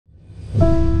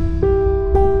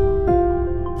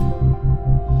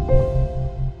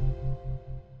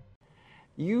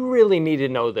to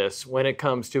know this when it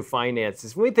comes to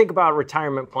finances. When we think about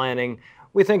retirement planning,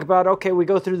 we think about, okay, we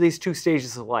go through these two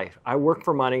stages of life. I work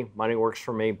for money, money works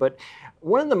for me. But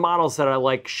one of the models that I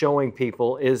like showing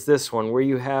people is this one, where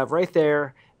you have right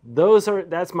there,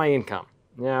 that's my income.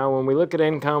 Now, when we look at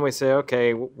income, we say,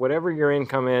 okay, whatever your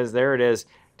income is, there it is.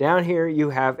 Down here, you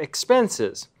have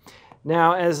expenses.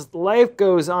 Now, as life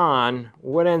goes on,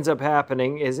 what ends up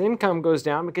happening is income goes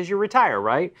down because you retire,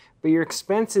 right? But your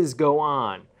expenses go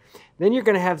on. Then you're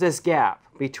going to have this gap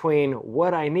between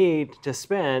what I need to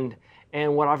spend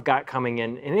and what I've got coming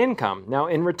in income. Now,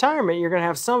 in retirement, you're going to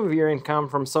have some of your income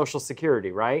from Social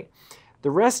Security, right?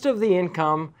 The rest of the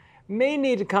income may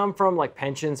need to come from like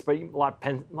pensions, but a lot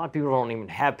of people don't even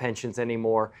have pensions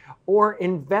anymore, or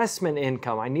investment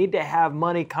income. I need to have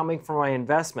money coming from my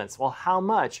investments. Well, how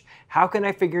much? How can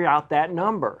I figure out that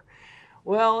number?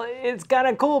 Well, it's kind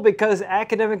of cool because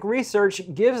academic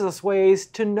research gives us ways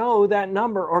to know that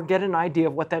number or get an idea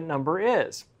of what that number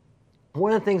is.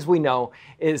 One of the things we know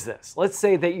is this. Let's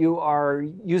say that you are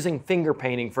using finger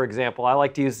painting, for example. I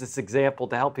like to use this example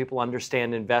to help people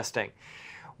understand investing.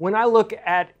 When I look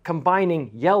at combining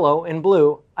yellow and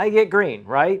blue, I get green,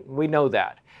 right? We know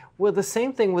that. Well, the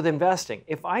same thing with investing.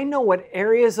 If I know what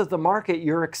areas of the market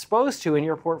you're exposed to in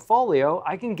your portfolio,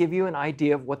 I can give you an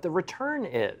idea of what the return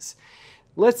is.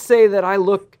 Let's say that I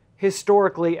look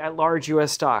historically at large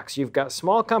U.S. stocks. You've got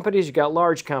small companies, you've got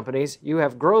large companies, you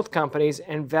have growth companies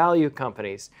and value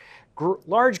companies.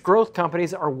 Large growth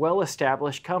companies are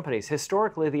well-established companies.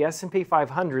 Historically, the S&P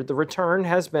 500, the return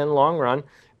has been long run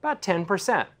about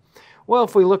 10%. Well,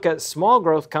 if we look at small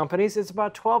growth companies, it's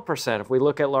about 12%. If we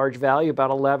look at large value, about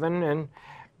 11%, and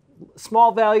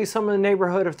small value, some in the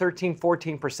neighborhood of 13,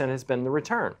 14% has been the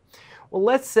return. Well,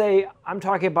 let's say I'm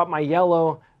talking about my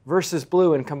yellow versus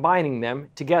blue and combining them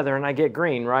together and I get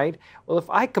green, right? Well, if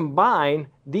I combine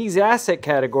these asset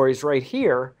categories right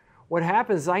here, what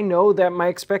happens is I know that my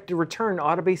expected return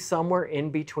ought to be somewhere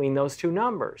in between those two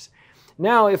numbers.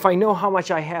 Now, if I know how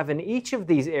much I have in each of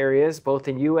these areas, both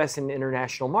in U.S. and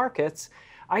international markets,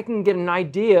 I can get an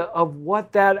idea of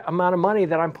what that amount of money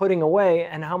that I'm putting away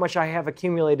and how much I have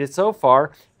accumulated so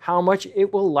far, how much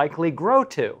it will likely grow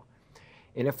to.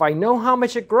 And if I know how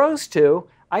much it grows to,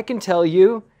 I can tell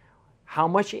you how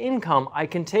much income I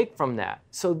can take from that.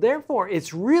 So therefore,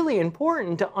 it's really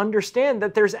important to understand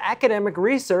that there's academic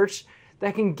research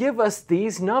that can give us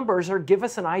these numbers or give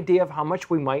us an idea of how much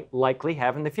we might likely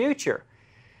have in the future.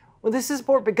 Well, this is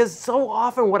important because so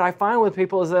often what I find with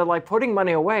people is they're like putting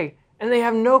money away and they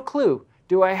have no clue.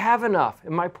 Do I have enough?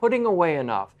 Am I putting away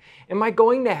enough? Am I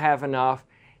going to have enough?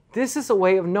 This is a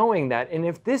way of knowing that. And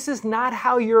if this is not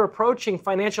how you're approaching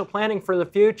financial planning for the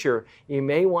future, you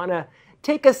may want to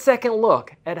take a second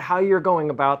look at how you're going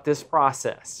about this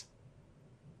process.